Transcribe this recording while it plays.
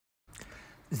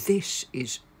this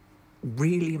is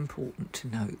really important to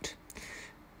note.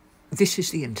 This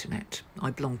is the internet.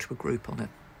 I belong to a group on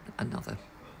another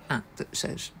app that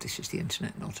says this is the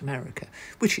internet, not America,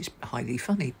 which is highly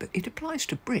funny, but it applies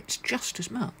to Brits just as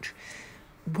much.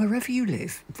 Wherever you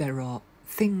live, there are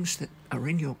things that are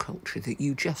in your culture that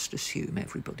you just assume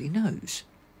everybody knows.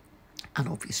 And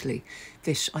obviously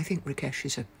this, I think Rakesh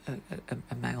is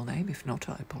a male name, if not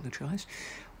I apologise,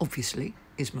 obviously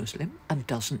is Muslim and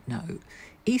doesn't know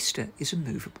Easter is a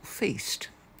movable feast,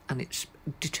 and it's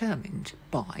determined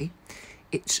by,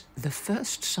 it's the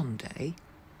first Sunday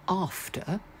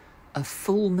after a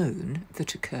full moon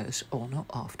that occurs on or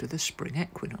after the spring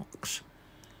equinox.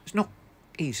 It's not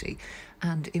easy,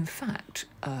 and in fact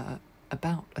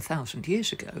about 1,000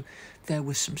 years ago there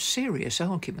were some serious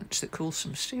arguments that caused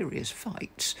some serious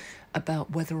fights about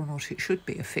whether or not it should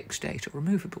be a fixed date or a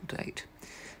movable date.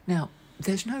 Now,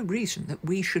 there's no reason that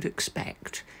we should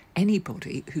expect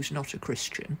anybody who's not a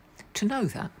Christian to know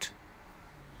that.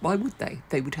 Why would they?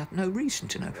 They would have no reason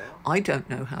to know. I don't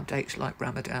know how dates like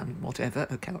Ramadan and whatever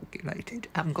are calculated.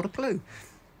 I haven't got a clue.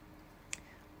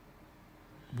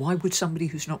 Why would somebody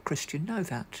who's not Christian know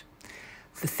that?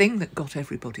 The thing that got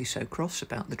everybody so cross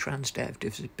about the Trans Day of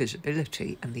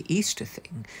Divisibility and the Easter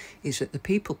thing is that the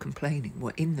people complaining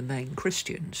were in the main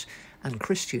Christians, and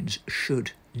Christians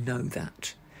should know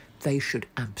that. They should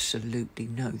absolutely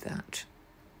know that.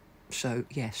 So,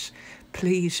 yes,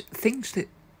 please, things that...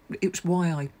 It was why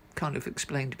I kind of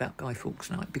explained about Guy Fawkes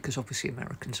Night, because obviously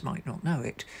Americans might not know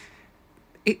it.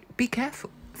 Be careful.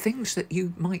 Things that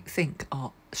you might think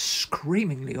are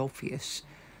screamingly obvious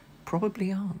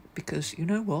probably aren't, because you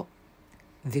know what?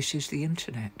 This is the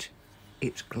internet.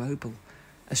 It's global,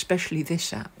 especially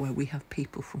this app where we have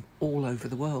people from all over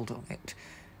the world on it.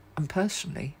 And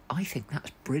personally, I think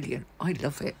that's brilliant. I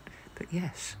love it. But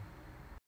yes.